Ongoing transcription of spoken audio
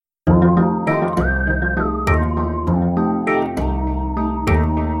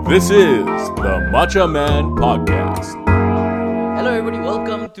This is the Macha Man Podcast. Hello everybody,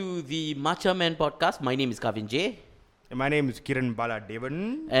 welcome to the Macha Man Podcast. My name is Kavin J. And my name is Kiran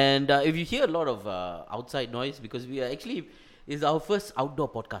Baladevan. And if you hear a lot of outside noise, because we are actually, it's our first outdoor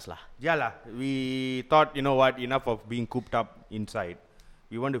podcast lah. Yeah lah, we thought, you know what, enough of being cooped up inside.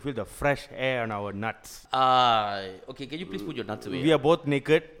 We want to feel the fresh air on our nuts. Okay, can you please put your nuts away? We are both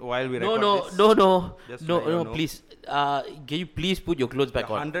naked while we record this. No, please. Can you please put your clothes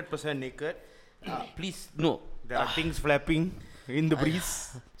back on? 100% naked. Please, no. There are things flapping in the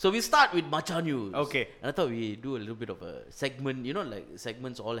breeze. So we start with Macha News. Okay. And I thought we do a little bit of a segment. You know, like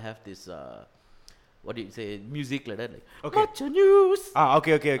segments all have this, what do you say, music like that. Like, Okay. Macha News.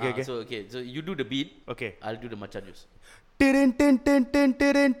 Okay. So you do the beat. Okay. I'll do the Macha News. Tin, tin, tin, tin,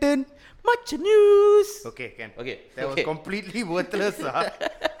 tin, tin. Macha News. Okay, Ken. Okay. That was completely worthless.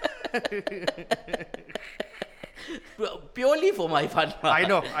 Purely for my fun. I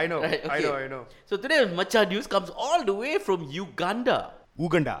know. Right, I okay. know. So today's Macha News comes all the way from Uganda.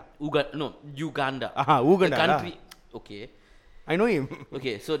 Uganda. Uganda. Uganda The lah. country. Okay. I know him.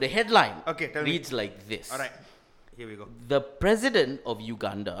 Okay, so the headline Okay, tell me. reads like this. Alright, here we go. The president of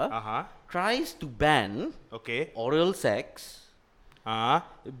Uganda tries to ban Okay. oral sex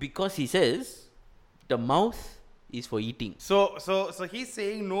because he says the mouth is for eating. So he's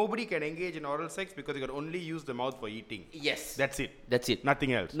saying nobody can engage in oral sex because you can only use the mouth for eating. Yes. That's it. That's it.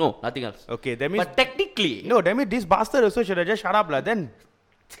 Nothing else. No, nothing else. Okay, that means But technically, no, that means this bastard also should have just shut up lah. Then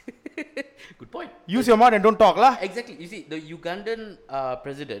good point. use your mouth and don't talk lah. Exactly. You see, the Ugandan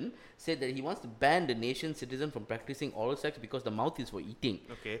president said that he wants to ban the nation's citizen from practicing oral sex because the mouth is for eating.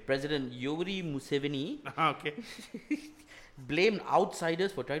 Okay. President Yoweri Museveni Okay. blamed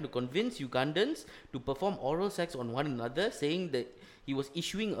outsiders for trying to convince Ugandans to perform oral sex on one another, saying that he was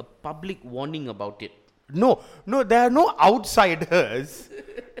issuing a public warning about it. No, there are no outsiders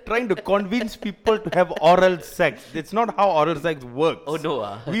trying to convince people to have oral sex. That's not how oral sex works. Oh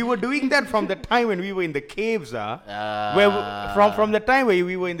no. We were doing that from the time when we were in the caves, from the time where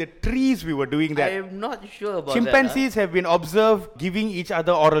we were in the trees, we were doing that. I am not sure about Chimpanzees have been observed giving each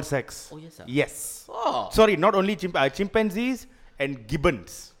other oral sex. Oh, yes, sir. Yes. Oh. Sorry, not only chimpanzees and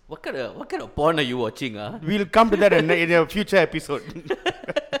gibbons. What kind of porn are you watching? We'll come to that in a future episode.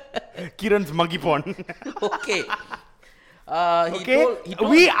 Kiran's muggy porn. Okay. He told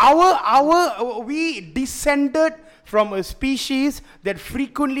We descended from a species that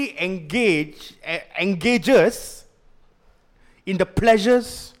frequently engages in the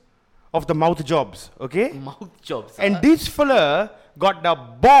pleasures of the mouth jobs. Okay. mouth jobs. And this fella got the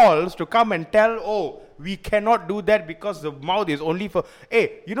balls to come and tell, we cannot do that because the mouth is only for...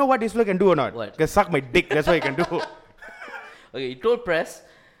 Hey, you know what this fella can do or not? What? Can suck my dick. That's what he can do. Okay, he told press,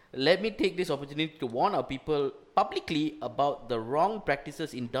 let me take this opportunity to warn our people publicly about the wrong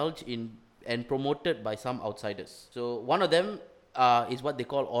practices indulged in and promoted by some outsiders. So one of them is what they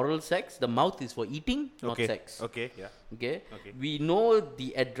call oral sex. The mouth is for eating, not sex. Okay, yeah. Okay? Okay. We know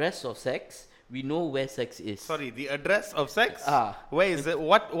the address of sex. We know where sex is. Sorry, the address of sex? Where is it?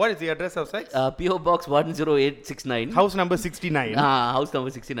 What is the address of sex? PO Box 10869. House number 69. House number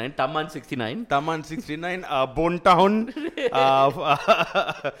 69. Taman 69. Taman 69, Bone Town,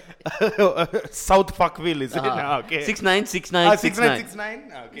 South Fuckville, is it? Okay. 6969.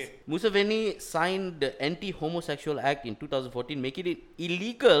 6969? Okay. Museveni signed the Anti-Homosexual Act in 2014, making it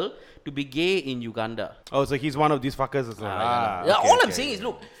illegal to be gay in Uganda. Oh, so he's one of these fuckers as well. All I'm saying is,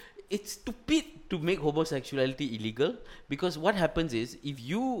 look, it's stupid to make homosexuality illegal, because what happens is, if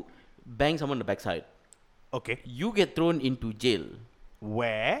you bang someone on the backside, Okay. you get thrown into jail.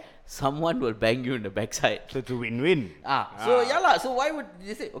 Where? Someone will bang you in the backside. So it's a win-win. So why would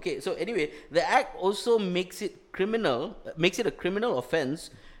they say? Okay, so anyway, the act also makes it a criminal offense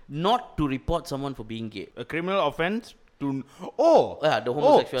not to report someone for being gay. A criminal offense to... The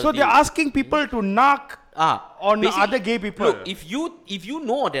homosexuality. So they're asking people to knock on basically, other gay people. Look, if you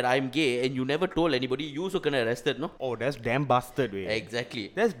know that I'm gay and you never told anybody, you also gonna arrested, no? Oh, that's damn bastard, way.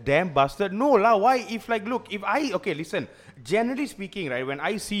 Exactly. That's damn bastard. No lah, why? Listen, generally speaking, right, when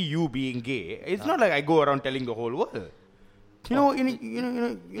I see you being gay, it's not like I go around telling the whole world. You know what I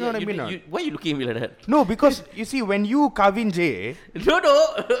mean? Why are you looking at me like that? No, because you see, when you, Kavin J, No.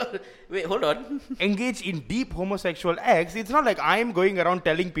 Wait, hold on. engage in deep homosexual acts, it's not like I'm going around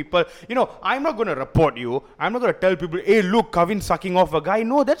telling people, I'm not going to report you. I'm not going to tell people, hey, look, Kavin sucking off a guy.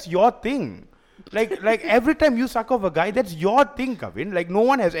 No, that's your thing. Like every time you suck off a guy, that's your thing, Kavin. Like, no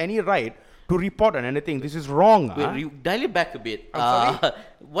one has any right to report on anything. This is wrong. Wait, dial it back a bit. I'm sorry?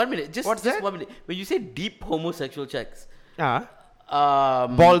 1 minute. Just 1 minute. When you say deep homosexual checks,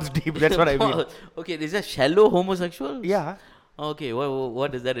 Balls deep, that's what I mean. Okay, is that shallow homosexual? Yeah. Okay,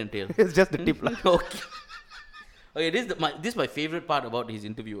 what does that entail? It's just the tip. lah. Okay. Okay, this is my favorite part about his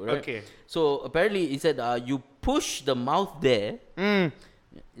interview, right? Okay. So apparently he said, you push the mouth there.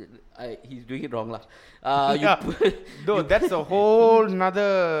 He's doing it wrong, lah. No, that's a whole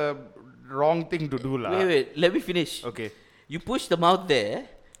nother wrong thing to do, lah. Wait, let me finish. Okay. You push the mouth there,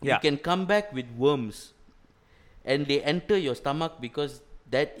 Yeah. you can come back with worms, and they enter your stomach because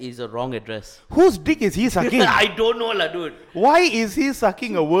that is a wrong address. Whose dick is he sucking? I don't know, lah, dude. Why is he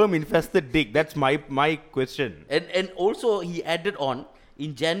sucking a worm-infested dick? That's my question. And also he added on,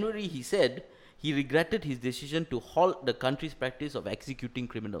 in January he said he regretted his decision to halt the country's practice of executing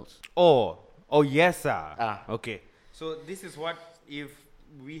criminals. Oh yes, sir. Ah. Okay. So this is what, if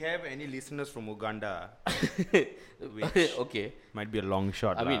we have any listeners from Uganda, which Okay. might be a long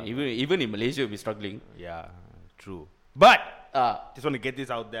shot. I mean, even in Malaysia we're struggling. yeah, true. But Ah, just want to get this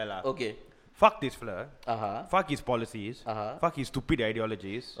out there, lah. okay. Fuck this fella. Uh-huh. Fuck his policies. Uh-huh. Fuck his stupid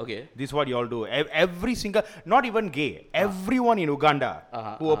ideologies. Okay. This is what y'all do. Every single, not even gay, everyone in Uganda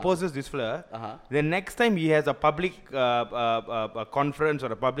who opposes this fella, the next time he has a public a conference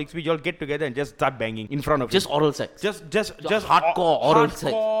or a public speech, y'all get together and just start banging in front of Just him. oral sex. Just hardcore oral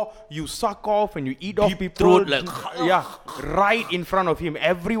sex. You suck off and you eat off Deep people. throat, like, yeah, right in front of him.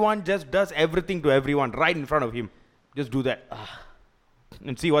 Everyone just does everything to everyone right in front of him. Just do that.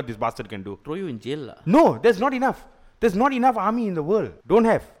 And see what this bastard can do. Throw you in jail, lah. No, there's not enough. There's not enough army in the world. Don't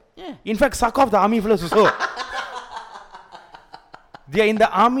have. Yeah. In fact, suck off the army fellows also. They are in the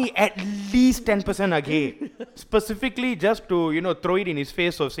army, at least 10% are gay. Specifically just to, throw it in his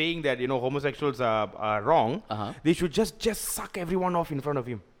face of saying that, homosexuals are wrong. They should just suck everyone off in front of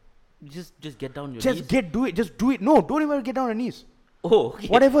him. Just get down your Just knees. do it. Just do it. No, don't even get down on your knees. Oh, okay.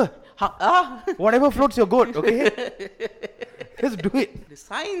 Whatever. Whatever floats your goat, okay? Just do it. The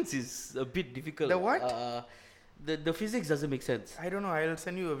science is a bit difficult. The what? The physics doesn't make sense. I don't know. I'll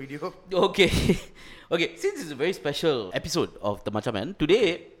send you a video. Okay. Okay, since it's a very special episode of the Macha Man,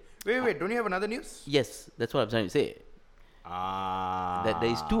 today, Wait. Don't you have another news? yes, that's what I'm trying to say. That there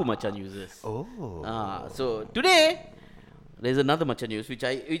is two Macha newses. Oh. So today, there's another Macha news which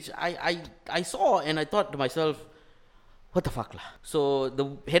I saw and I thought to myself, what the fuck lah? So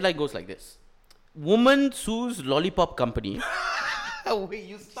the headline goes like this: Woman sues lollipop company. Wait,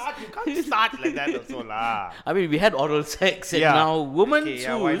 you can't start like that also lah. I mean, we had oral sex and Yeah. now woman Okay,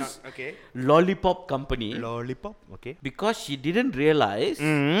 yeah, why sues not? Okay. lollipop company Lollipop, okay. because she didn't realize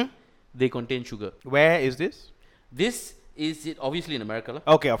they contain sugar. Where is this? This is it obviously in America lah.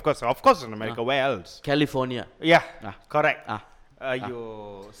 Okay, of course in America. Where else? California. Yeah, Ah. correct. Ah.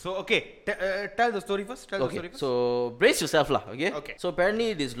 So, okay, tell the story first. Okay, so brace yourself lah, okay? Okay. So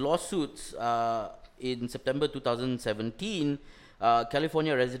apparently these lawsuits in September 2017,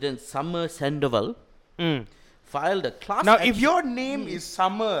 California resident Summer Sandoval filed a class Now, action. if your name is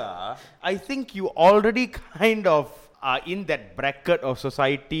Summer, I think you already kind of are in that bracket of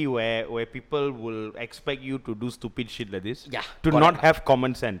society where people will expect you to do stupid shit like this. Yeah, To correct. not have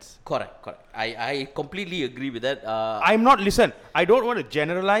common sense. Correct. I completely agree with that. Listen, I don't want to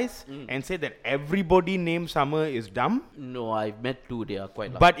generalize and say that everybody named Summer is dumb, No, I've met two, they are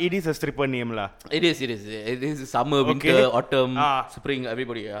quite but it is a stripper name lah. It is summer, winter, Okay. autumn, Ah. spring,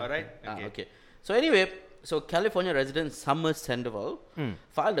 everybody. Yeah. Alright, Okay. okay. So anyway, California resident Summer Sandoval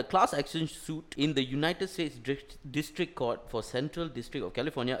filed a class action suit in the United States District Court for Central District of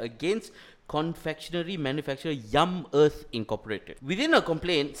California against confectionery manufacturer Yum Earth Incorporated. Within a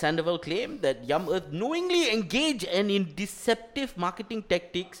complaint, Sandoval claimed that Yum Earth knowingly engaged in deceptive marketing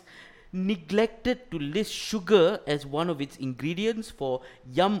tactics, neglected to list sugar as one of its ingredients for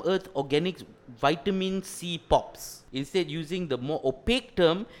Yum Earth Organics Vitamin C Pops, instead using the more opaque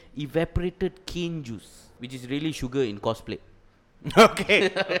term evaporated cane juice, which is really sugar in cosplay.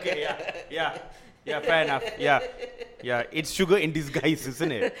 Okay, yeah, fair enough. Yeah, it's sugar in disguise,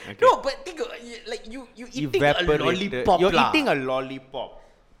 isn't it? Okay. No, but think like you eating a lollipop. You're lah. eating a lollipop.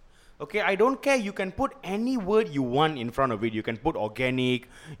 Okay, I don't care. You can put any word you want in front of it. You can put organic.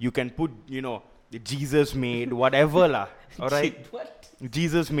 You can put, Jesus made, whatever lah. All right. What?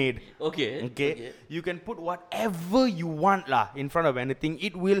 Jesus made. Okay. You can put whatever you want lah in front of anything.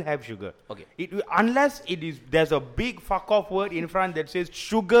 It will have sugar. Okay. Unless there's a big fuck off word in front that says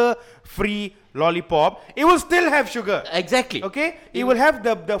sugar free lollipop, it will still have sugar. Exactly. Okay? It will have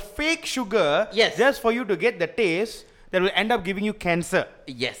the fake sugar. Yes. Just for you to get the taste that will end up giving you cancer.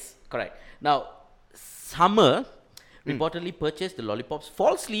 Yes, correct. Now, Summer reportedly purchased the lollipops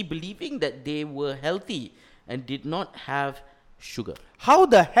falsely believing that they were healthy and did not have sugar. How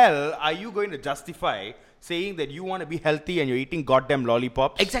the hell are you going to justify saying that you want to be healthy and you're eating goddamn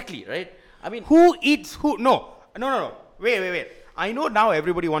lollipops? Exactly, right? I mean, Who eats who? No. Wait. I know now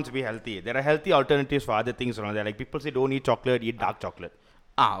everybody wants to be healthy. There are healthy alternatives for other things around there. Like people say, don't eat chocolate, eat dark chocolate.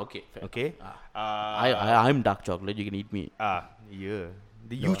 Okay. Fair Okay. I'm dark chocolate. You can eat me. Yeah.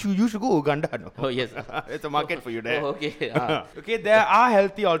 You should go Uganda. No? Oh yes. It's a market for you there. Oh, okay. Okay, there are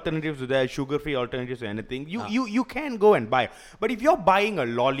healthy alternatives to that, sugar-free alternatives to anything. You can go and buy. But if you're buying a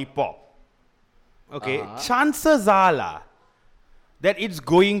lollipop, okay, chances are that it's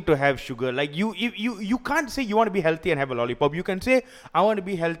going to have sugar. Like you can't say you want to be healthy and have a lollipop. You can say I want to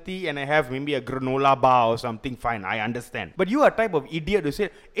be healthy and I have maybe a granola bar or something. Fine, I understand. But you are a type of idiot who say,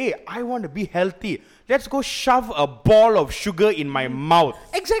 hey, I want to be healthy. Let's go shove a ball of sugar in my mouth.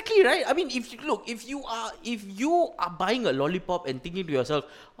 Exactly right. I mean, if you are buying a lollipop and thinking to yourself,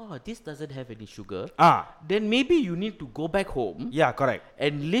 oh, this doesn't have any sugar, then maybe you need to go back home. Yeah, correct.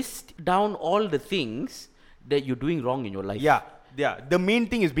 And list down all the things that you're doing wrong in your life. Yeah. The main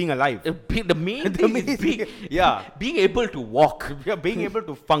thing is being alive. The main thing is being able to walk. Yeah, being able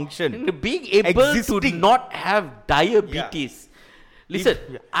to function. Being able Existing. to not have diabetes. Listen,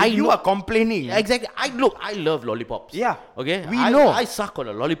 if you are complaining. Exactly. I love lollipops. Yeah. Okay. We know. I suck on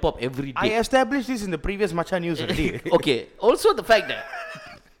a lollipop every day. I established this in the previous Macha news already. Okay. Also the fact that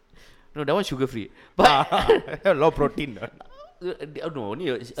no, that one's sugar free. But low protein. no,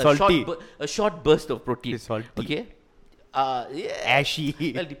 only Salty. a short burst of protein. It's salty. Okay. Yeah.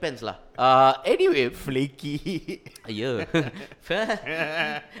 Ashy. Well, depends lah. Anyway, Flaky. yeah.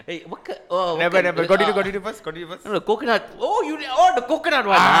 Hey, Never. Continue first. No, the coconut. The coconut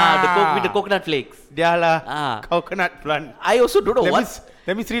one. With the coconut flakes. Yeah lah. Coconut plant. I also don't know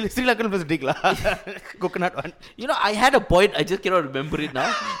Let me Sri Lankan first dig lah. Coconut one. You know, I had a point. I just cannot remember it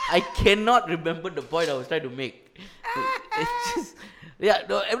now. I cannot remember the point I was trying to make. It's just. Yeah,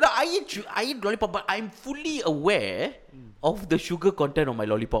 no, I eat lollipop, but I'm fully aware of the sugar content of my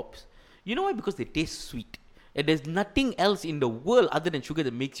lollipops. You know why? Because they taste sweet. And there's nothing else in the world other than sugar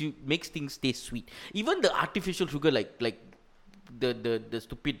that makes things taste sweet. Even the artificial sugar, like the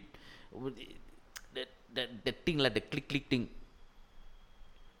stupid that thing, like the click thing.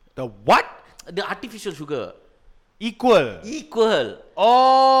 The what? The artificial sugar. Equal.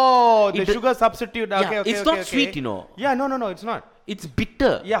 Oh, the sugar substitute. Yeah, Okay. it's not sweet, you know. Yeah, no, it's not. It's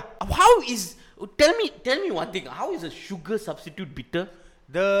bitter. Yeah. Tell me one thing. How is a sugar substitute bitter?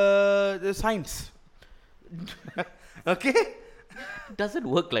 The science. Okay? It doesn't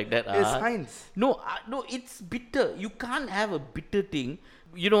work like that. It's science. No, it's bitter. You can't have a bitter thing,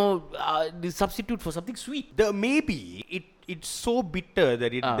 the substitute for something sweet. Maybe it's so bitter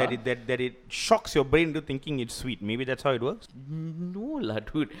that it shocks your brain into thinking it's sweet. Maybe that's how it works. No lah,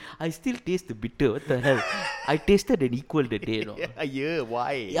 dude. I still taste the bitter. What the hell? I tasted an equal that day, Yeah,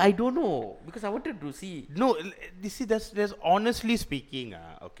 why? I don't know. Because I wanted to see. No, you see, there's honestly speaking,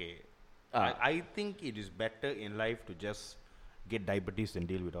 I think it is better in life to just get diabetes and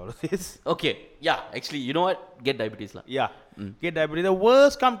deal with all of this. Okay, yeah, actually, you know what? Get diabetes lah. Yeah, get diabetes. The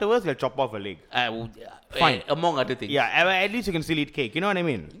worst come to worst, they'll chop off a leg. Fine. Among other things. Yeah, at least you can still eat cake. You know what I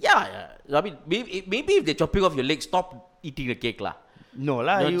mean? Yeah. I mean, maybe if they're chopping off your leg, stop eating the cake lah. No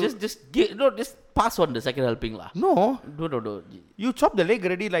lah. Just pass on the second helping lah. No. No. You chop the leg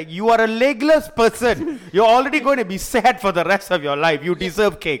already. Like you are a legless person. You're already going to be sad for the rest of your life. You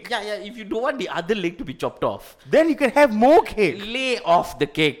deserve cake. Yeah. If you don't want the other leg to be chopped off, then you can have more cake. Lay off the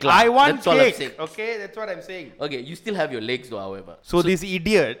cake lah. I want That's all I'm cake. saying. Okay, that's what I'm saying. Okay, you still have your legs though, however. So this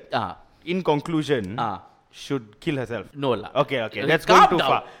idiot, in conclusion, should kill herself. No lah. Okay. That's going too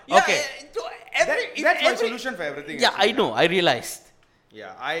far. Yeah, Okay. That's my solution for everything. Yeah, I know. I realized.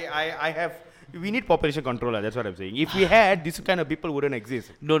 Yeah, I have. We need population control. That's what I'm saying. If we had, this kind of people wouldn't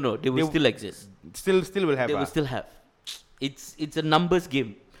exist. No, they will still exist. Still will have. They will still have. It's a numbers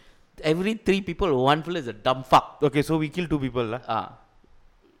game. Every 3 people, one fella is a dumb fuck. Okay, so we kill 2 people lah.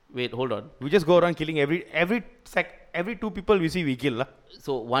 Wait, hold on. We just go around killing every 2 people we see we kill lah.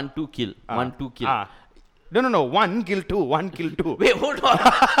 So 1, 2 kill. 1, 2 kill. No. 1 kill 2. 1 kill 2. Wait, hold on.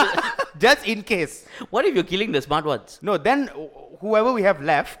 Just in case. What if you're killing the smart ones? No, then whoever we have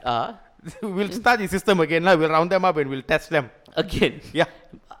left, we'll start the system again. We'll round them up and we'll test them. Again? Yeah.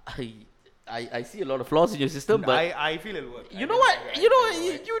 I see a lot of flaws in your system, but I feel it'll work. You know what? You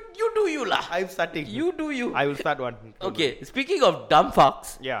do you lah. I'm starting. You do you. I will start one. Okay. Speaking of dumb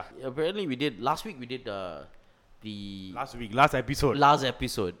fucks. Yeah. Apparently last week we did last episode. Last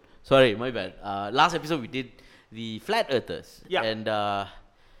episode. Sorry, my bad. Last episode we did the flat earthers. Yeah. And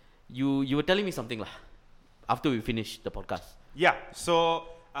you were telling me something lah. After we finished the podcast. Yeah. So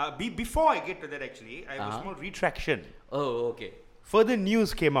before I get to that, actually, I have a small retraction. Oh, okay. Further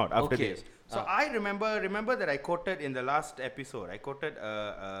news came out after this. So I remember that I quoted in the last episode. I quoted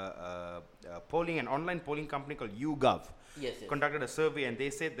an online polling company called YouGov. Yes. Conducted a survey, and they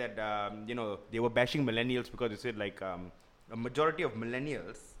said that they were bashing millennials because they said like a majority of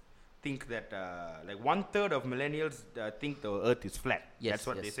millennials think that like 1/3 of millennials think the Earth is flat. Yes, That's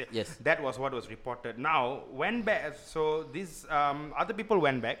what yes, they said. yes. That was what was reported. Now went back. So these other people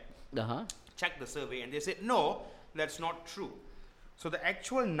went back, checked the survey, and they said no, that's not true. So the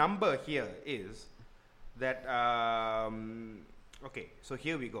actual number here is that okay. So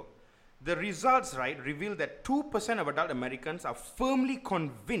here we go. The results, right, reveal that 2% of adult Americans are firmly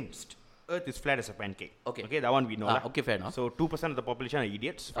convinced Earth is flat as a pancake. Okay, that one we know. Okay, fair enough. So 2% of the population are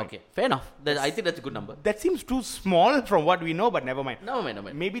idiots. Fine. Okay, fair enough. I think that's a good number. That seems too small from what we know, but never mind. No mind.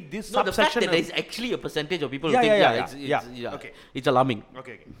 Maybe this the fact subsection. that there is actually a percentage of people Yeah, who think, yeah. it's Okay. it's alarming.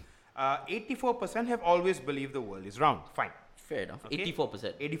 Okay. 84% have always believed the world is round. Fine. Fair enough. Okay.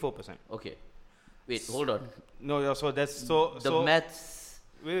 84%. 84%. Okay. Wait, hold on. No, so that's The maths.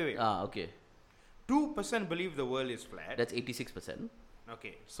 Wait. Okay. 2% believe the world is flat. That's 86%.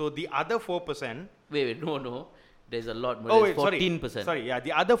 Okay. So the other 4%. Wait, no. There's a lot more. Oh, There's wait, 14%. Sorry, yeah.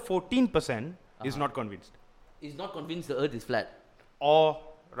 The other 14% is not convinced. Is not convinced the Earth is flat Or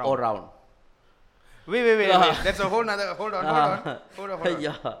round. or round. Wait. That's a whole nother. Hold on.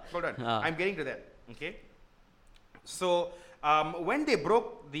 Yeah. Hold on. I'm getting to that. Okay. So when they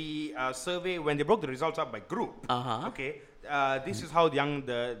broke the survey, when they broke the results up by group, okay, this is how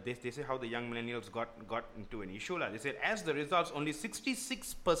they say how the young millennials got into an issue. They said as the results, only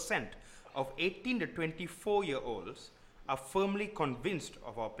 66% of 18 to 24-year-olds are firmly convinced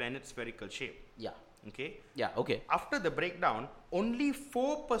of our planet's spherical shape. Yeah. Okay. Yeah. Okay. After the breakdown, only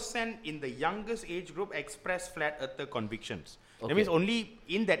 4% in the youngest age group express flat earther convictions. Okay. That means only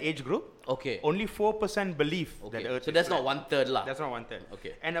in that age group, Okay. only 4% believe Okay. that Earth So is that's flat. not 1/3 lah. That's not 1/3.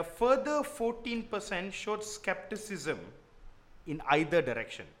 Okay. And a further 14% showed skepticism in either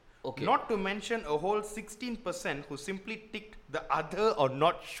direction. Okay. Not to mention a whole 16% who simply ticked the other or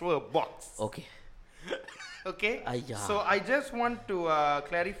not sure box. Okay. Okay? Aiya. So I just want to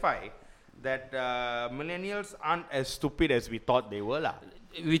clarify that millennials aren't as stupid as we thought they were.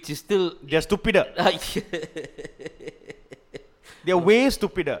 Which is still. They're stupider. They're way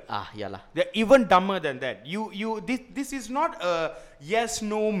stupider. Yeah lah. They're even dumber than that. This is not a yes,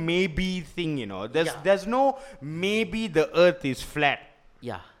 no, maybe thing, you know. There's no maybe the earth is flat.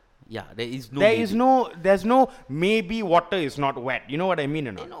 Yeah. There is no. There's no maybe water is not wet. You know what I mean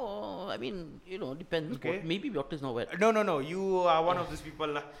or not? I mean, depends. Okay. Maybe water is not wet. No. You are one of these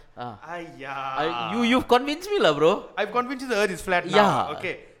people. You've convinced me lah, bro. I've convinced you the earth is flat now. Yeah.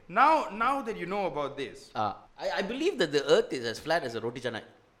 Okay. Now that you know about this. I believe that the earth is as flat as a roti canai.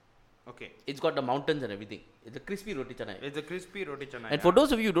 Okay. It's got the mountains and everything. It's a crispy roti canai. It's a crispy roti canai. And for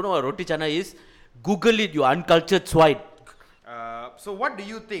those of you who don't know what roti canai is, Google it, you uncultured swine. So what do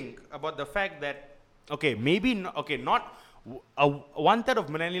you think about the fact that not 1/3 of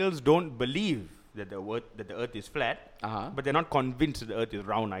millennials don't believe that the earth is flat, but they're not convinced that the earth is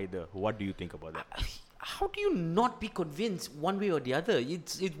round either. What do you think about that? How do you not be convinced one way or the other?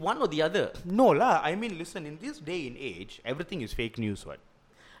 It's one or the other. No lah. I mean, listen. In this day and age, everything is fake news. What?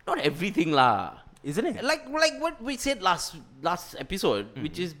 Not everything lah. Isn't it? Like what we said last episode,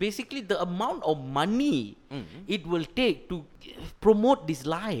 which is basically the amount of money it will take to promote this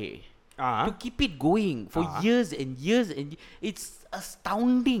lie, to keep it going for years and years, and it's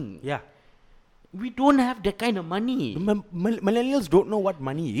astounding. Yeah. We don't have that kind of money. Millennials don't know what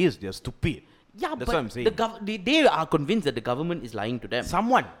money is. They're stupid. Yeah, that's but what I'm saying. They are convinced that the government is lying to them.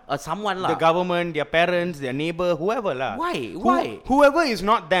 Someone lah. The government, their parents, their neighbor, whoever lah. Why? Whoever is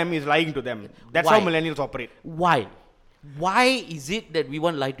not them is lying to them. That's Why? how millennials operate. Why is it that we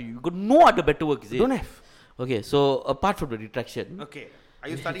want to lie to you? You got no other better work, is it? Don't have. Okay, so apart from the retraction, Okay. Are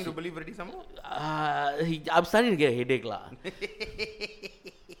you starting to believe already somehow? I'm starting to get a headache lah.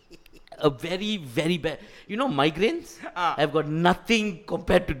 A very, very bad. Migraines have got nothing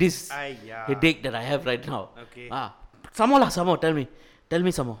compared to this headache that I have right now. Okay. Some more. Tell me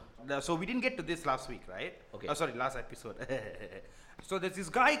some more. So we didn't get to this last week, right? Okay. Last episode. So there's this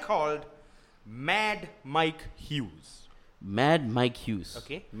guy called Mad Mike Hughes. Mad Mike Hughes.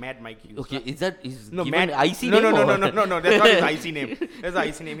 Okay, Mad Mike Hughes. Okay, is no given Mad IC name? No. That's not his IC name. That's the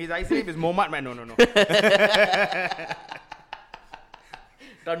IC name. His IC name is Mohammad Man. No.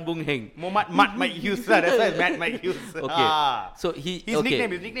 Tan Bung Heng. Mad Mike Hughes. That's why it's Mad Mike Hughes. Okay. So his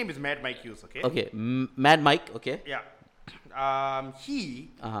nickname is Mad Mike Hughes. Okay. Okay. Mad Mike. Okay. Yeah. He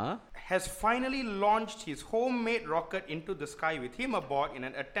has finally launched his homemade rocket into the sky with him aboard in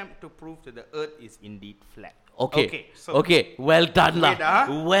an attempt to prove that the Earth is indeed flat. Okay. Okay, so Well done, lah. Wait,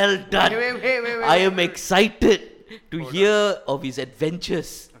 Well done. Wait, I am excited to hear of his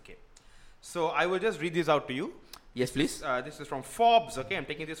adventures. Okay. So I will just read this out to you. Yes, please. This is from Forbes. Okay, I'm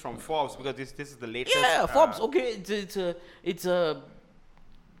taking this from Forbes because this is the latest. Yeah, Forbes. Okay, it's a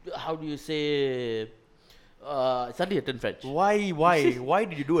how do you say? Suddenly I turned French. Why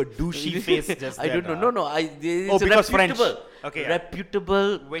did you do a douchey face just I then, don't know. No. It's because French. reputable. Okay, yeah.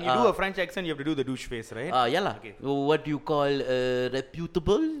 Reputable. When you do a French accent, you have to do the douche face, right? Yeah, lah. Okay. What do you call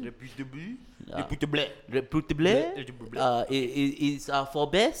reputable? Reputable. Reputable. Is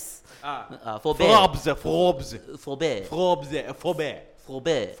Forbes. Forbes. Forbes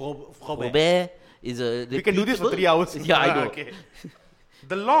is a. We can do this for 3 hours. Yeah, I know. Okay.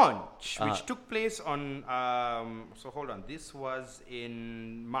 The launch, which took place on, so hold on, this was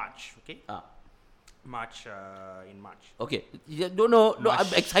in March, okay? In March. Okay. Yeah, no, I'm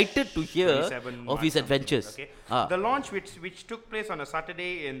March excited to hear 27 of March his something, adventures. Okay. The launch, which took place on a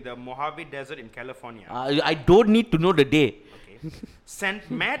Saturday in the Mojave Desert in California. I don't need to know the day. Okay. Sent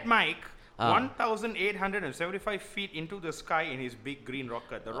Mad Mike 1,875 feet into the sky in his big green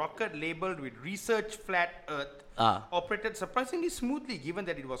rocket. The rocket, labeled with Research Flat Earth, operated surprisingly smoothly given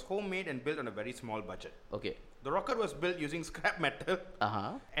that it was homemade and built on a very small budget. Okay. The rocket was built using scrap metal,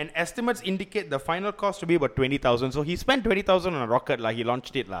 and estimates indicate the final cost to be about 20,000. So he spent 20,000 on a rocket, he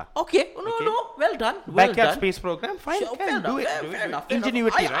launched it. Okay. No, well done. Backyard space program, fine, Sure, do it. fair enough.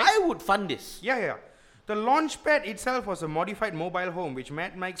 Ingenuity, right? I would fund this. Yeah. The launch pad itself was a modified mobile home, which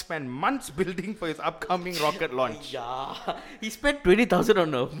Mad Mike spent months building for his upcoming rocket launch. Yeah. He spent 20,000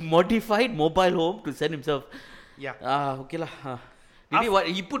 on a modified mobile home to send himself. Yeah. Okay lah. Did he what?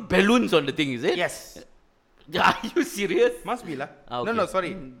 He put balloons on the thing, is it? Yes. Are you serious? Must be lah. Okay. No,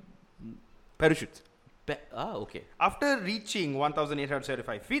 sorry. Parachutes. Okay. After reaching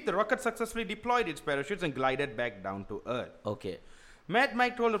 1,875 feet, the rocket successfully deployed its parachutes and glided back down to Earth. Okay. Mad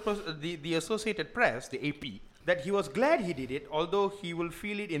Mike told the Associated Press, the AP, that he was glad he did it, although he will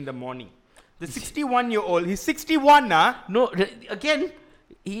feel it in the morning. The 61-year-old, he's 61, No, again,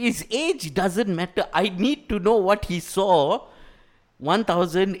 his age doesn't matter. I need to know what he saw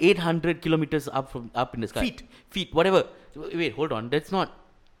 1,800 kilometers up in the sky. Feet, whatever. Wait, hold on. That's not.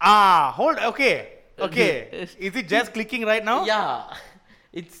 Okay. Is it just clicking right now? Yeah.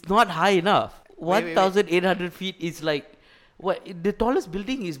 It's not high enough. 1,800 feet is like. What, the tallest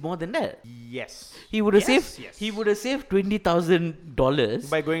building is more than that. Yes. He would have saved $20,000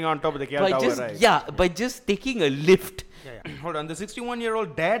 by going on top of the KL Tower, right? Yeah, by just taking a lift. Yeah. Hold on. The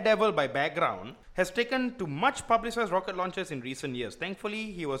 61-year-old daredevil by background has taken to much publicized rocket launches in recent years.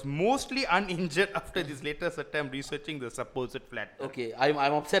 Thankfully, he was mostly uninjured after this latest attempt researching the supposed flat Earth. Okay, I'm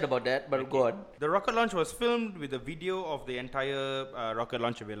upset about that, but go on. The rocket launch was filmed with a video of the entire rocket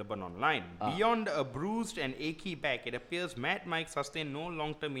launch available online. Beyond a bruised and achy back, it appears Mad Mike sustained no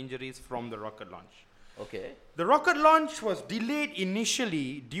long-term injuries from the rocket launch. Okay. The rocket launch was delayed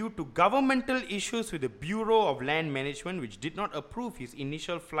initially due to governmental issues with the Bureau of Land Management, which did not approve his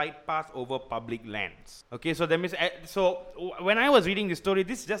initial flight path over public lands. Okay, so when I was reading this story,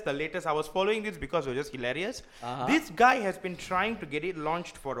 this is just the latest. I was following this because it was just hilarious. This guy has been trying to get it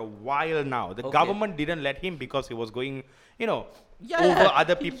launched for a while now. The government didn't let him because he was going, over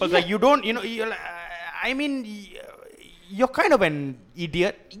other people. Like you don't, you're kind of an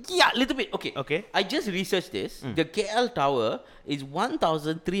idiot. Yeah, a little bit. Okay. I just researched this. The KL Tower is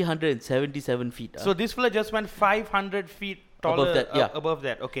 1,377 feet. So this fella just went 500 feet taller above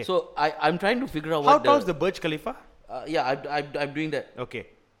that. Okay. So I'm trying to figure out how tall is the Burj Khalifa? I'm doing that. Okay.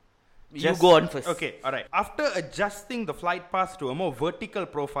 You go on first. Okay, all right. After adjusting the flight path to a more vertical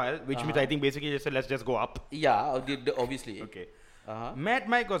profile, which means I think basically just said let's just go up. Yeah, obviously. Okay. Mad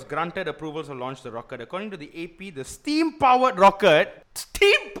Mike was granted approval to launch the rocket. According to the AP, the steam-powered rocket...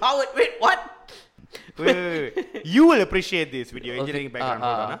 Steam-powered? Wait, what? Wait. You will appreciate this with your engineering background.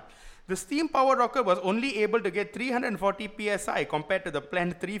 Hold on, The steam-powered rocket was only able to get 340 psi compared to the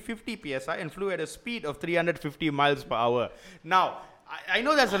planned 350 psi and flew at a speed of 350 miles per hour. Now, I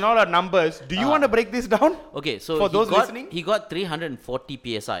know that's a lot of numbers. Do you want to break this down? Okay, so for those listening? He got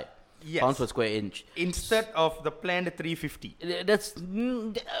 340 psi. Yes. Pounds per square inch. Instead of the planned 350. That's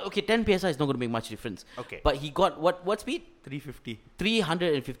okay. 10 psi is not going to make much difference. Okay. But he got what speed? 350.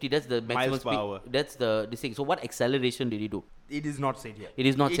 350. That's the maximum miles speed. Per hour. That's this thing. So what acceleration did he do? It is not said here. It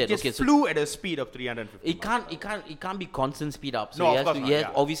is not said. It just flew at a speed of 350. It can't be constant speed up. So no, he of has course to,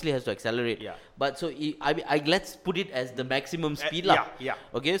 not. obviously has to accelerate. Yeah. But so let's put it as the maximum speed Yeah.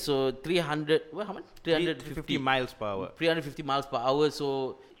 Okay. So 300. How much? 350 miles per hour. 350 miles per hour.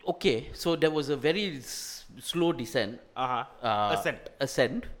 So. Okay, so there was a very slow descent.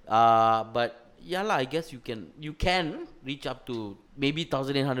 Ascent. But Yeah lah, I guess you can reach up to maybe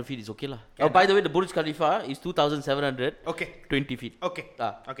 1,800 feet is okay lah. Oh, by the way, the Burj Khalifa is 2,720 feet. Okay.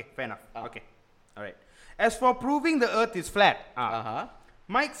 Okay, fair enough. Okay. All right. As for proving the Earth is flat,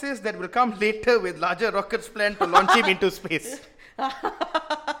 Mike says that will come later with larger rockets planned to launch him into space.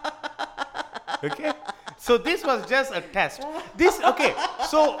 Okay. So this was just a test.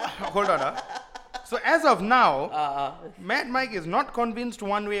 So hold on. So as of now, Mad Mike is not convinced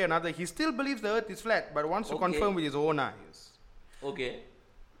one way or another. He still believes the Earth is flat, but wants to confirm with his own eyes. Okay.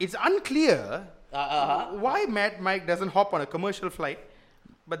 It's unclear why Mad Mike doesn't hop on a commercial flight,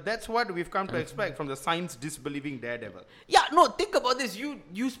 but that's what we've come to expect from the science disbelieving daredevil. Yeah, no, think about this.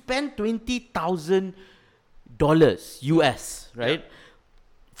 You spend $20,000 US, right? Yeah.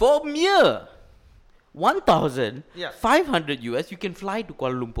 For mere 1,500 US, you can fly to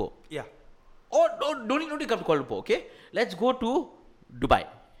Kuala Lumpur. Yeah. Or don't need to come to Kuala Lumpur, okay? Let's go to Dubai.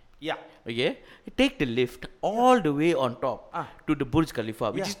 Yeah. Okay? Take the lift all the way on top to the Burj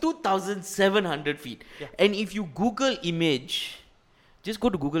Khalifa, which is 2,700 feet. Yeah. And if you Google image, just go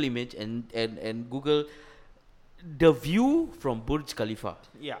to Google image and Google the view from Burj Khalifa.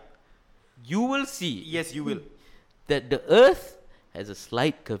 Yeah. You will see. Yes, you will. That the Earth has a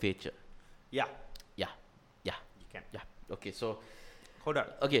slight curvature. Yeah. Yeah. You can. Yeah. Okay, so Hold on.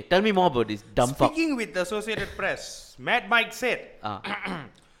 okay, tell me more about this dumb fuck. Speaking with the Associated Press, Mad Mike said,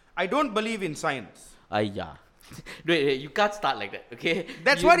 I don't believe in science. Yeah. Wait, you can't start like that, okay?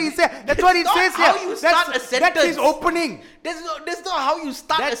 That's what he said. That's what he says here. How you start a sentence. That's his opening. That's not how you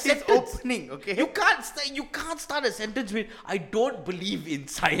start That's a his sentence. opening, okay? You can't start a sentence with I don't believe in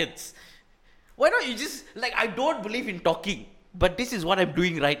science. Why not you just like I don't believe in talking, but this is what I'm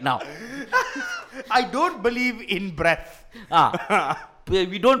doing right now. I don't believe in breath.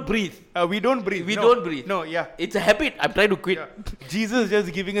 We don't breathe. We don't breathe. We don't breathe. No, yeah. It's a habit. I'm trying to quit. Yeah. Jesus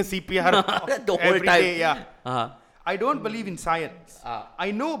just giving a CPR The whole every time. day, yeah. I don't believe in science. Ah.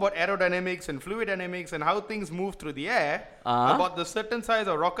 I know about aerodynamics and fluid dynamics and how things move through the air, about the certain size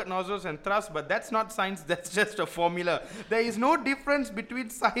of rocket nozzles and thrust, but that's not science, that's just a formula. There is no difference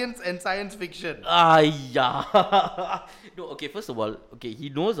between science and science fiction. Yeah. No, okay, first of all, okay, he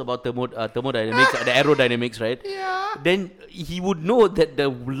knows about thermodynamics and aerodynamics, right? Yeah. Then he would know that the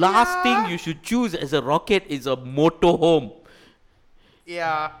last thing you should choose as a rocket is a motorhome.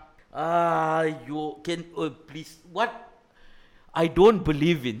 Yeah. You can please what? I don't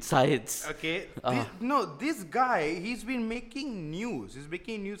believe in science. Okay. This guy, he's been making news. He's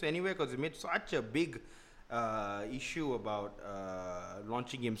making news anyway because he made such a big issue about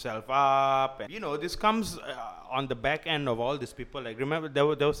launching himself up. And, this comes on the back end of all these people. Like, remember, there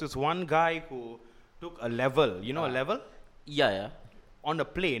was this one guy who took a level, a level? Yeah. On a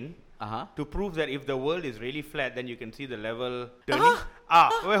plane. To prove that if the world is really flat, then you can see the level turning.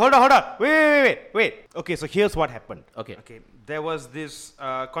 Wait, hold on. Wait. Okay, so here's what happened. Okay. There was this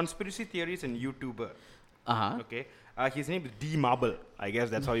conspiracy theorist and YouTuber. Okay. His name is D Marble. I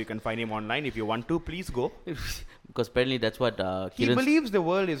guess that's how you can find him online. If you want to, please go. Because apparently that's what he believes the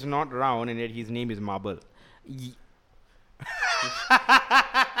world is not round and yet his name is Marble.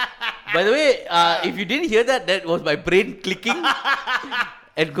 By the way, if you didn't hear that was my brain clicking.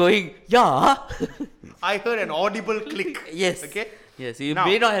 And going, yeah. I heard an audible click. Yes. Okay. Yes. It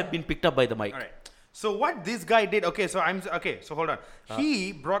may not have been picked up by the mic. All right. So what this guy did? So hold on.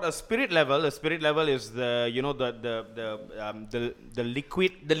 He brought a spirit level. A spirit level is the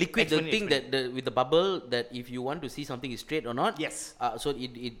liquid. The liquid, the thing that with the bubble that if you want to see something is straight or not. Yes. So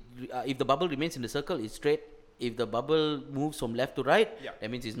if the bubble remains in the circle, it's straight. If the bubble moves from left to right, that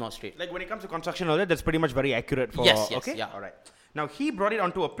means it's not straight. Like when it comes to construction, all that's pretty much very accurate for. Yes. Okay. Yeah. All right. Now, he brought it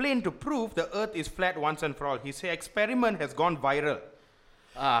onto a plane to prove the Earth is flat once and for all. His experiment has gone viral.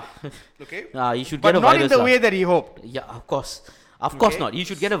 Okay? You should get a virus. But not in the way that he hoped. Yeah, of course. Of course not. You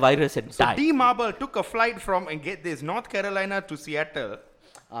should get a virus and die. So, D Marble took a flight from, and get this, North Carolina to Seattle.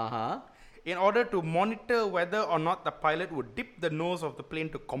 In order to monitor whether or not the pilot would dip the nose of the plane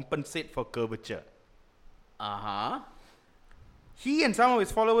to compensate for curvature. He and some of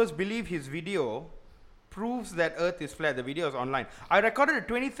his followers believe his video proves that Earth is flat. The video is online. I recorded a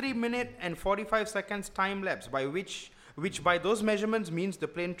 23-minute and 45 seconds time lapse, by which by those measurements means the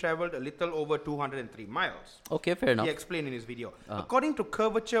plane traveled a little over 203 miles. Okay, fair enough. He explained in his video. According to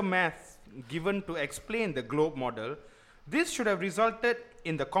curvature math given to explain the globe model, this should have resulted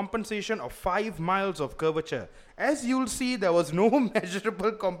in the compensation of 5 miles of curvature. As you'll see, there was no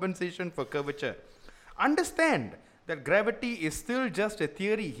measurable compensation for curvature. Understand that gravity is still just a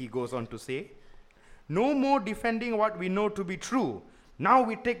theory, he goes on to say. No more defending what we know to be true. Now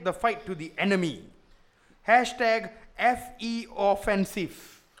we take the fight to the enemy. #FE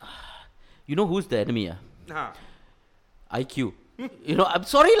offensive. You know who's the enemy? Huh. IQ. I'm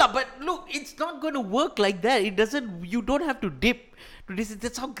sorry lah, but look, it's not going to work like that. It doesn't. You don't have to dip to this.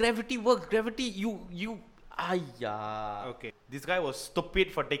 That's how gravity works. Gravity, Okay. This guy was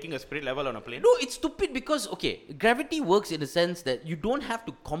stupid for taking a spirit level on a plane. No, it's stupid because, gravity works in the sense that you don't have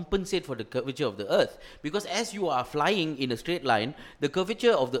to compensate for the curvature of the earth. Because as you are flying in a straight line, the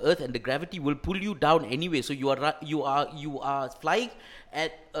curvature of the earth and the gravity will pull you down anyway. So you are flying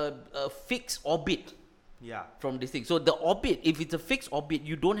at a fixed orbit. Yeah. From this thing. So the orbit, if it's a fixed orbit,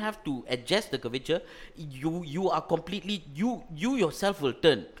 you don't have to adjust the curvature. You are completely, you yourself will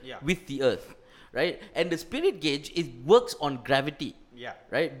turn with the earth. Right? And the spirit gauge works on gravity. Yeah.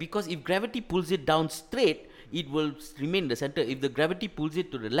 Right? Because if gravity pulls it down straight, it will remain in the center. If the gravity pulls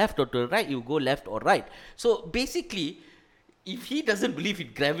it to the left or to the right, it will go left or right. So basically, if he doesn't believe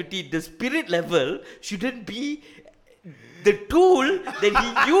in gravity, the spirit level shouldn't be the tool that he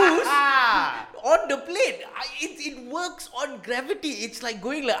used on the plane. It works on gravity. It's like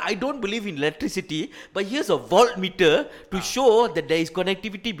going like, I don't believe in electricity, but here's a voltmeter to show that there is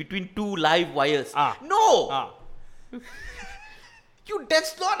connectivity between two live wires. No!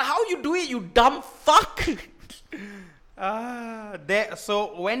 That's not how you do it, you dumb fuck.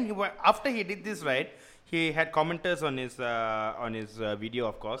 So after he did this, right, he had commenters on his video,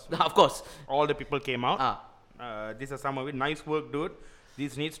 of course. Of course. All the people came out. This is some of it. Nice work, dude.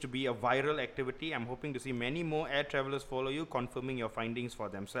 This needs to be a viral activity. I'm hoping to see many more air travelers follow you, confirming your findings for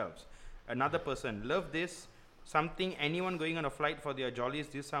themselves. Another person, love this. Something anyone going on a flight for their jollies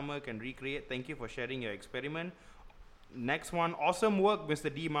this summer can recreate. Thank you for sharing your experiment. Next one, awesome work,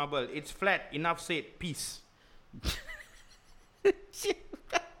 Mr. D. Marble. It's flat. Enough said. Peace.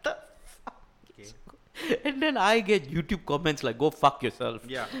 And then I get YouTube comments like, go fuck yourself.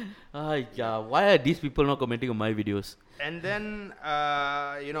 Yeah. Why are these people not commenting on my videos? And then,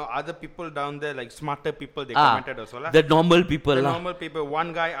 other people down there, like smarter people, they commented also. The normal people. The normal people.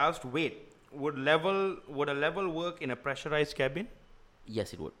 One guy asked, wait, would a level work in a pressurized cabin?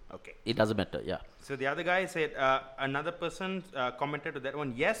 Yes, it would. Okay. It doesn't matter, yeah. So the other guy said, another person commented to that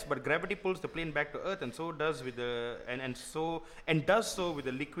one, yes, but gravity pulls the plane back to Earth, and so does with the does so with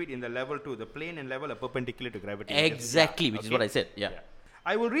the liquid in the level 2. The plane and level are perpendicular to gravity. Exactly, which is what I said. Yeah.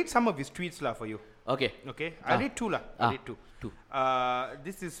 I will read some of his tweets for you. Okay. I'll read two. I'll read two.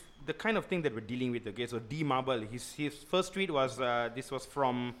 This is the kind of thing that we're dealing with. Okay, so D Marble, his first tweet was this was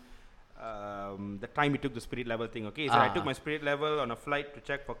from the time he took the spirit level thing. Okay, he said, I took my spirit level on a flight to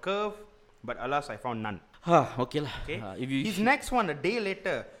check for curve, but alas, I found none. Okay. His next one, a day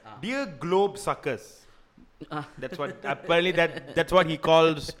later, dear globe suckers. That's what apparently that's what he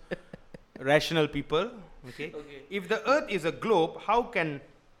calls rational people. Okay. If the Earth is a globe, how can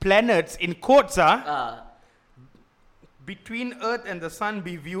planets in quotes between Earth and the Sun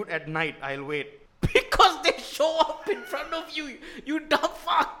be viewed at night? I'll wait. Because they show up in front of you, you dumb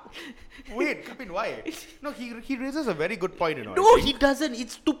fuck. Wait, Kapil, why? No, he raises a very good point. No, he doesn't.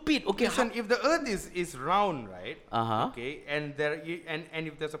 It's stupid. Okay, listen, if the Earth is round, right? Okay, and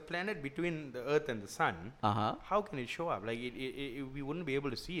if there's a planet between the Earth and the Sun, how can it show up? Like we wouldn't be able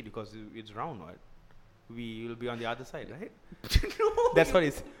to see it because it's round, right? We will be on the other side, right? No. That's what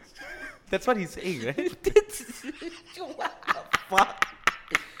he's saying, right? What the fuck?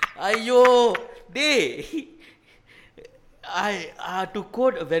 Ayo, to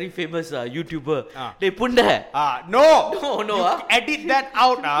quote a very famous YouTuber, they punda. No. Edit that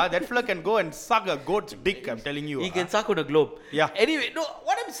out. That fella can go and suck a goat's dick. I'm telling you. He can suck on a globe. Yeah. Anyway, no.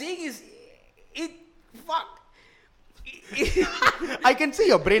 What I'm saying is, fuck. I can see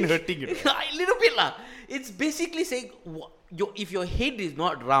your brain hurting. A little bit lah. It's basically saying, if your head is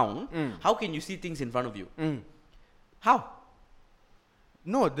not round, how can you see things in front of you? How?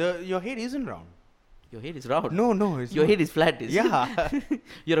 No, your head isn't round. Your head is round. No, your head is flat. Yeah.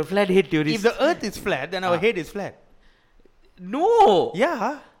 You're a flat head theorist. If the Earth is flat, then our head is flat. No.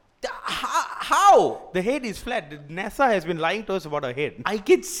 Yeah. How? The head is flat. NASA has been lying to us about our head. I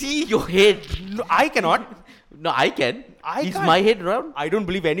can see your head. No, I cannot. No, I can. Is can't. my head round? I don't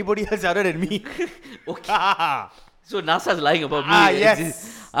believe anybody else other than me. Okay. So NASA's lying about me.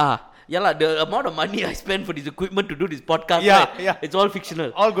 Yes. The amount of money I spend for this equipment to do this podcast, it's all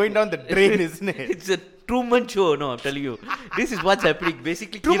fictional. All going down the drain, isn't it? It's a Truman Show, no, I'm telling you. This is what's happening.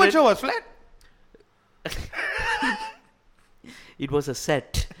 Basically, Truman Show was flat. It was a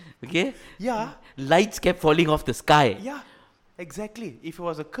set, okay? Yeah. Lights kept falling off the sky. Yeah, exactly. If it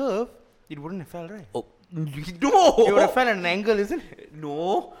was a curve, it wouldn't have fell, right? Oh, no! It would have fell at an angle, isn't it?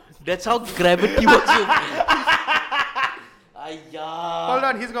 No, that's how gravity works. Hold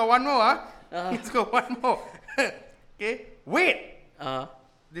on, he's got one more, He's got one more. Okay, wait.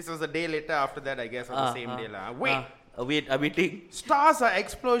 This was a day later after that, I guess, or the same day. Wait. I'm waiting. Stars are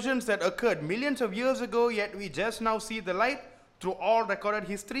explosions that occurred millions of years ago, yet we just now see the light through all recorded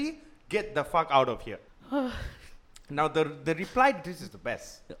history. Get the fuck out of here. Now, the reply to this is the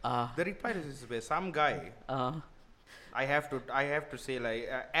best. The reply to this is the best. Some guy, I have to say, like,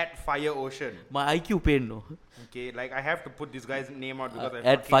 at Fire Ocean. My IQ pain, no. Okay, like, I have to put this guy's name out because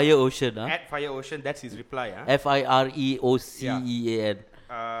At Fire Ocean, At Fire Ocean, that's his reply, FIREOCEAN.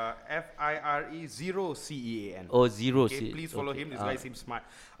 FIRE0CEAN. Oh, zero. Okay, please follow him. This guy seems smart.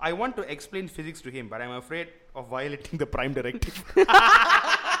 I want to explain physics to him, but I'm afraid of violating the prime directive.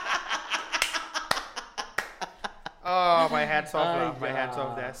 Oh, my hat's off. My hat's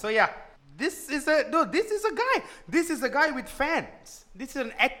off there. So yeah, this is a guy. This is a guy with fans. This is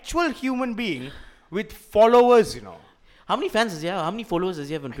an actual human being with followers, you know. How many fans does he have? How many followers does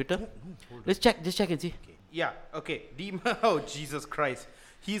he have on Twitter? Let's check. Just check and see. Okay. Yeah. Okay. Oh, Jesus Christ.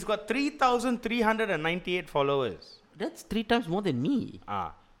 He's got 3,398 followers. That's 3 times more than me.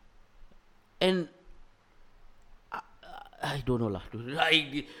 And I don't know lah.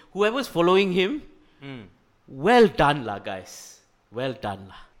 Whoever's following him, well done lah, guys. Well done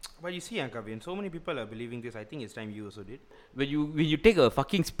lah. But you see, Kavin, so many people are believing this. I think it's time you also did. When you take a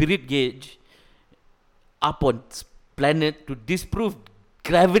fucking spirit gauge up on planet to disprove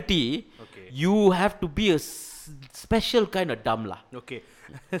gravity, you have to be a special kind of dumb lah. Okay.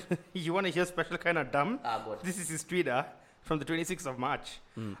 You want to hear special kind of dumb? This is his tweet from the 26th of March.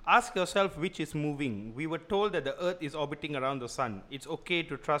 Ask yourself which is moving. We were told that the Earth is orbiting around the sun. It's okay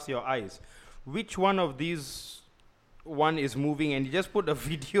to trust your eyes. Which one of these one is moving? And you just put a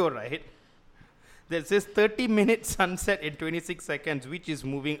video, right? That says 30-minute sunset in 26 seconds. Which is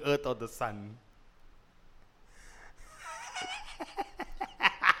moving, Earth or the sun?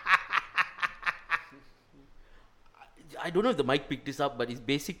 I don't know if the mic picked this up, but it's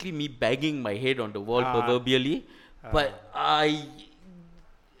basically me banging my head on the wall proverbially.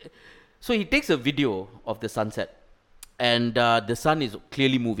 So he takes a video of the sunset, and the sun is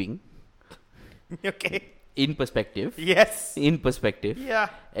clearly moving. Okay. In perspective. Yes. In perspective. Yeah.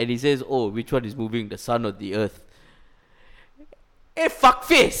 And he says, oh, which one is moving, the sun or the earth? Hey,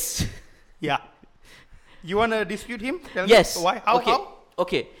 fuckface! Yeah. You want to dispute him? Tell yes. me why? How?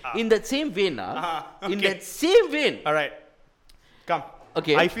 Okay. In that same vein, in that same vein. All right. Come.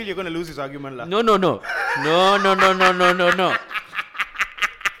 Okay. I feel you're going to lose this argument. La. No. No.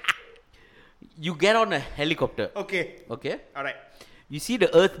 You get on a helicopter. Okay. Okay? All right. You see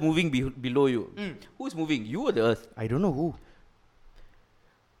the earth moving below you. Who's moving? You or the earth? I don't know who.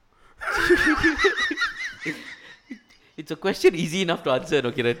 It's a question easy enough to answer,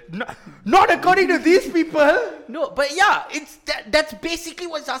 okay? Right? No, not according to these people. No, but yeah, that's basically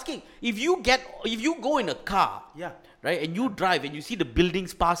what it's asking. If you go in a car, right, and you drive and you see the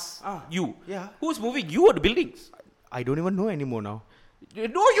buildings pass you, who's moving? You or the buildings? I don't even know anymore now. No,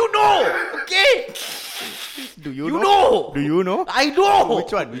 you know, okay? Do you know? Do you know? I know.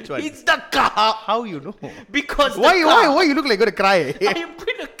 Which one? It's the car. How you know? Because why you look like you're gonna cry? I am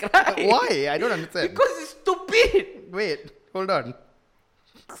going to cry. Why? I don't understand. Because it's stupid. Wait, hold on.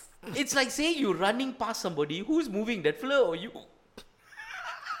 It's like saying you're running past somebody who's moving, that fella or you.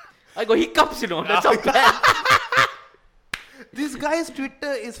 I got hiccups, you know. That's how bad. This guy's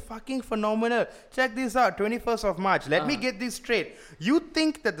Twitter is fucking phenomenal. Check this out, 21st of March. Let me get this straight. You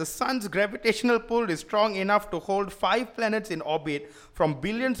think that the sun's gravitational pull is strong enough to hold 5 planets in orbit from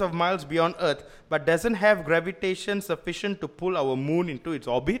billions of miles beyond Earth, but doesn't have gravitation sufficient to pull our moon into its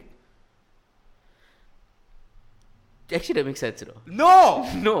orbit? Actually, that makes sense, you know.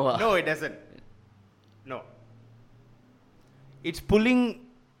 No! No, it doesn't. No. It's pulling...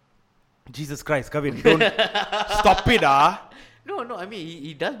 Jesus Christ, Kavin, don't stop it, No, I mean,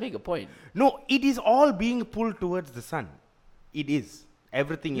 he does make a point. No, it is all being pulled towards the sun. It is.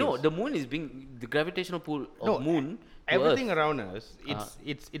 Everything is. No, the moon is being, the gravitational pull of moon to everything Earth. around us,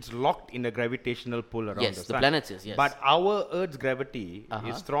 it's locked in a gravitational pull around the sun. Yes, the planets is, yes. But our Earth's gravity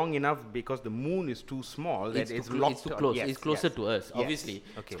is strong enough because the moon is too small that it's locked. It's too close. Yes, it's closer to us, yes. obviously.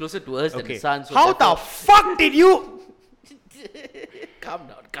 Okay. It's closer to us than the sun. So how the fuck did you... Calm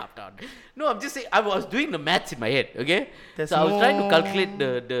down. No, I'm just saying, I was doing the maths in my head, okay? There's I was trying to calculate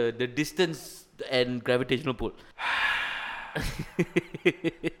the distance and gravitational pull.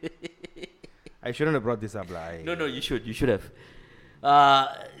 I shouldn't have brought this up. No, you should have.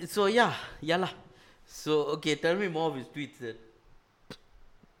 So, yeah lah. So, okay, tell me more of his tweets then.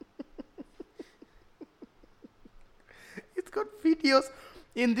 It's got videos.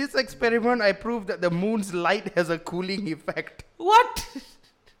 In this experiment, I proved that the moon's light has a cooling effect. What?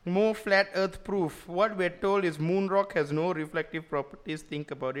 More flat earth proof. What we're told is moon rock has no reflective properties.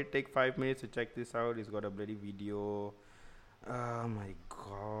 Think about it. Take 5 minutes to check this out. He's got a bloody video. Oh my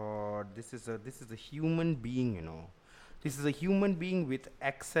god. This is a human being, you know. This is a human being with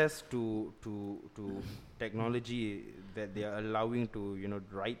access to technology that they are allowing to,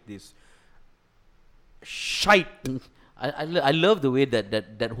 write this shite. I love the way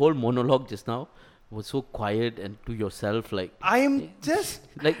that whole monologue just now was so quiet and to yourself, like I am just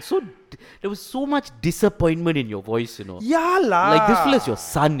like so. There was so much disappointment in your voice, you know. yeah la. Like this fella is your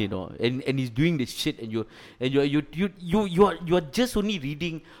son, you know, and he's doing this shit, and you're just only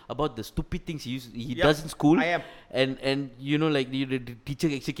reading about the stupid things he does in school. I am. And like the teacher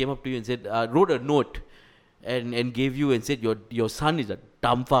actually came up to you and said, wrote a note, and gave you and said your son is a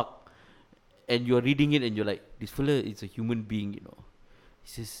dumb fuck, and you're reading it and you're like, this fella is a human being, you know.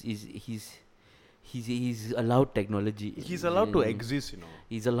 He's allowed technology. He's allowed to exist, you know.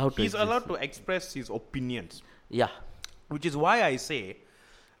 He's allowed to. He's allowed to express his opinions. Yeah. Which is why I say,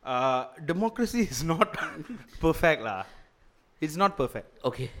 democracy is not perfect, lah. It's not perfect.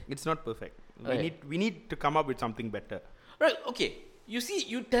 Okay. It's not perfect. Right. We need to come up with something better. Right. Okay. You see,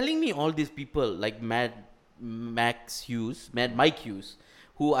 you're telling me all these people like Mike Hughes,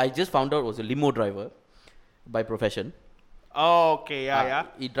 who I just found out was a limo driver by profession. Oh, okay, yeah.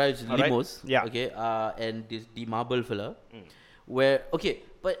 He drives All right. limos. Yeah. Okay. And the marble fella. Where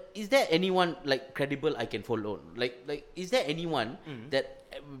but is there anyone like credible I can follow? Like is there anyone that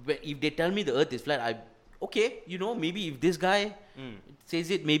if they tell me the earth is flat, maybe if this guy says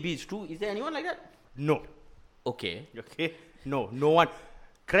it, maybe it's true. Is there anyone like that? No. Okay. Okay. No one.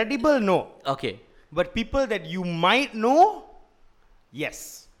 Credible, no. Okay. But people that you might know,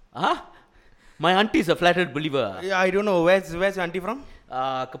 yes. Huh? My auntie is a flat earth believer. Yeah, I don't know. Where's your auntie from?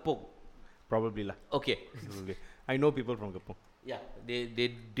 Kapong. Probably lah. Okay. Probably. I know people from Kapong. Yeah,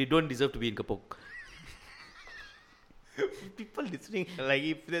 they don't deserve to be in Kapong. People listening, like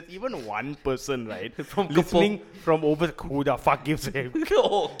if there's even one person, right, From listening from over, who the fuck gives a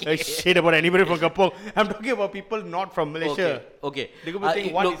Okay. shit about anybody from Kapong? I'm talking about people not from Malaysia. Okay. They could be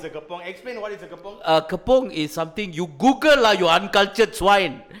thinking, what look, is a Kapong? Explain what is a Kapong. Kapong is something you Google lah, you uncultured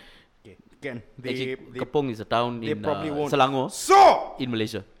swine. Okay, again, Actually, Kapong is a town in probably won't. Selangor So, in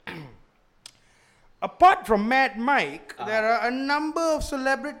Malaysia. apart from Mad Mike, there are a number of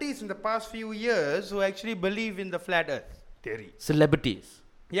celebrities in the past few years who actually believe in the flat earth theory. Celebrities.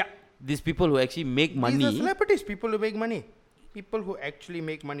 Yeah. These people who actually make money. These are celebrities, people who make money. People who actually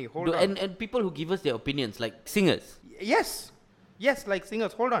make money. Hold on. And people who give us their opinions, like singers. Yes. Yes, like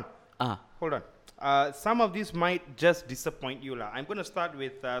singers. Hold on. Hold on. Some of these might just disappoint you. I'm going to start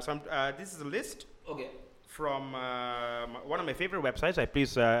with some. This is a list. Okay. From one of my favorite websites.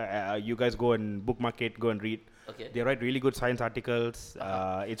 Please, you guys go and bookmark it, go and read. Okay. They write really good science articles.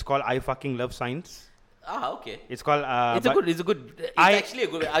 It's called I Fucking Love Science. Okay. It's called... It's actually a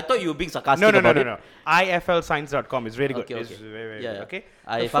good... I thought you were being sarcastic about it. No. IFLscience.com. It's very good. Okay, It's okay. very Yeah, good. yeah. Okay.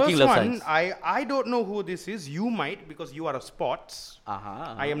 I The fucking first love one, science. I don't know who this is. You might, because you are a sports.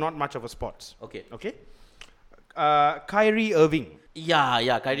 I am not much of a sports. Okay. Okay. Kyrie Irving.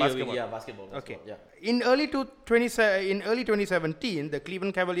 Yeah, Kyrie Irving. Basketball. Yeah, basketball. Okay. Yeah. In early 2017, the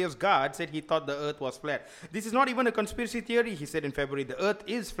Cleveland Cavaliers guard said he thought the earth was flat. This is not even a conspiracy theory, he said in February. The earth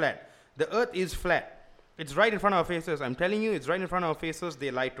is flat. The earth is flat. It's right in front of our faces. I'm telling you, it's right in front of our faces.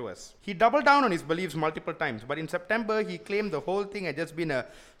 They lied to us. He doubled down on his beliefs multiple times. But in September, he claimed the whole thing had just been a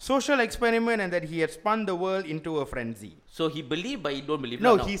social experiment and that he had spun the world into a frenzy. So he believed, but he don't believe.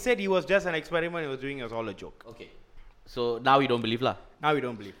 No, now. he said he was just an experiment. He was doing it as all a joke. Okay. So now you don't believe lah. Now we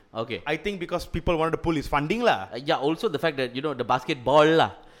don't believe. Okay. I think because people wanted to pull his funding lah. Yeah. Also the fact that the basketball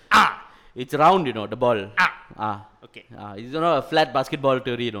lah. It's round, the ball. Okay. It's not a flat basketball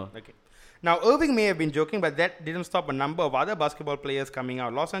theory, Okay. Now, Irving may have been joking, but that didn't stop a number of other basketball players coming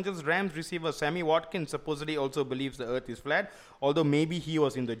out. Los Angeles Rams receiver Sammy Watkins supposedly also believes the earth is flat, although maybe he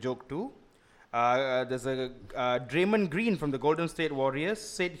was in the joke too. There's a Draymond Green from the Golden State Warriors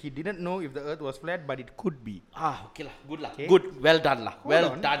said he didn't know if the earth was flat, but it could be. Okay lah. Good lah. Okay. Good. Well done lah.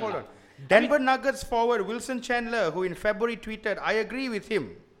 Hold on. Denver Nuggets forward Wilson Chandler, who in February tweeted, "I agree with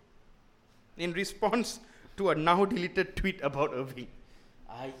him," in response to a now deleted tweet about Irving.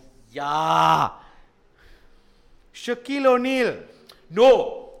 Yeah. Shaquille O'Neal,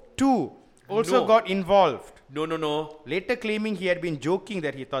 also got involved. No. Later claiming he had been joking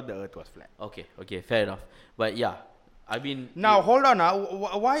that he thought the earth was flat. Okay, fair enough. But yeah, I mean... Now, hold on now.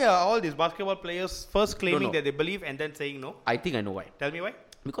 Why are all these basketball players first claiming No. that they believe and then saying no? I think I know why. Tell me why.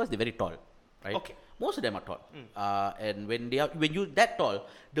 Because they're very tall, right? Okay. Most of them are tall. And when you're that tall,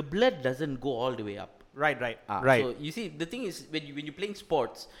 the blood doesn't go all the way up. Right. So you see, the thing is, when you're playing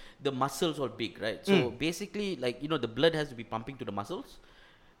sports, the muscles are big, right? So basically, like, the blood has to be pumping to the muscles,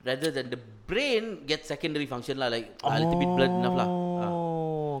 rather than the brain gets secondary function, like a little bit blood enough, lah.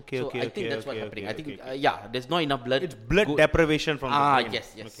 Okay, I think that's what's happening. I think, there's not enough blood. It's blood deprivation from the brain.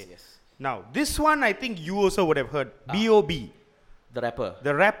 Yes. Now, this one I think you also would have heard. B.O.B. The rapper.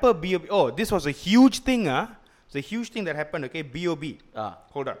 The rapper B.O.B. Oh, this was a huge thing, It's a huge thing that happened, okay? B.O.B.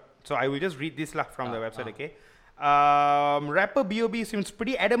 Hold on. So I will just read this from the website, okay? Rapper B.O.B. seems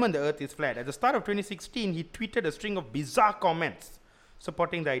pretty adamant the earth is flat. At the start of 2016, he tweeted a string of bizarre comments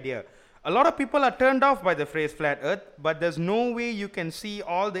supporting the idea. A lot of people are turned off by the phrase flat earth, but there's no way you can see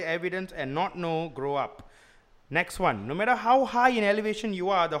all the evidence and not know grow up. Next one. No matter how high in elevation you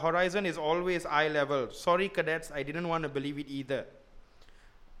are, the horizon is always eye level. Sorry, cadets, I didn't want to believe it either.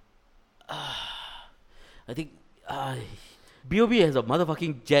 I think B.O.B. has a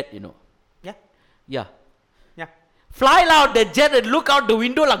motherfucking jet, Yeah. Fly out the jet and look out the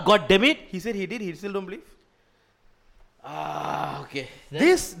window, like, God damn it. He said he did. He still don't believe. Okay.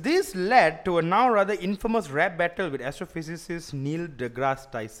 This led to a now rather infamous rap battle with astrophysicist Neil deGrasse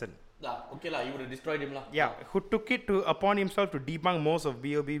Tyson. Okay lah, you would have destroyed him lah. Yeah, who took it upon himself to debunk most of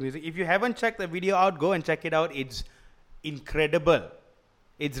B.O.B. music. If you haven't checked the video out, go and check it out. It's incredible.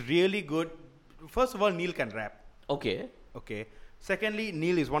 It's really good. First of all, Neil can rap. Okay. Secondly,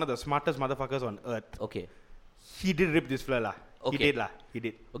 Neil is one of the smartest motherfuckers on earth. Okay. He did rip this fella. Okay. He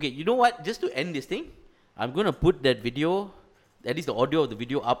did. Okay, you know what? Just to end this thing, I'm going to put that video, at least the audio of the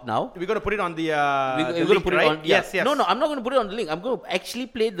video up now. We're going to put it on the we're going to put it on. Yes. No, I'm not going to put it on the link. I'm going to actually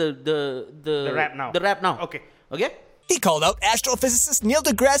play the rap now. The rap now. Okay. He called out astrophysicist Neil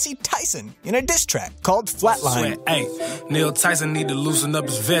deGrasse Tyson in a diss track called Flatline. Hey, Neil Tyson need to loosen up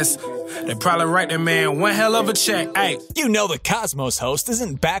his vest. They probably write that man one hell of a check. Hey, you know the Cosmos host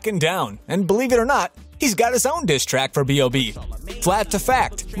isn't backing down. And believe it or not, he's got his own diss track for B.O.B. Flat to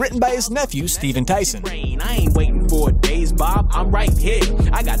Fact, written by his nephew, Stephen Tyson. I ain't waiting for days, Bob. I'm right here.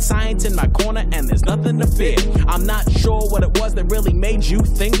 I got science in my corner and there's nothing to fear. I'm not sure what it was that really made you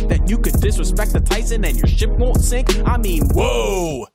think that you could disrespect the Tyson and your ship won't sink. I mean, whoa!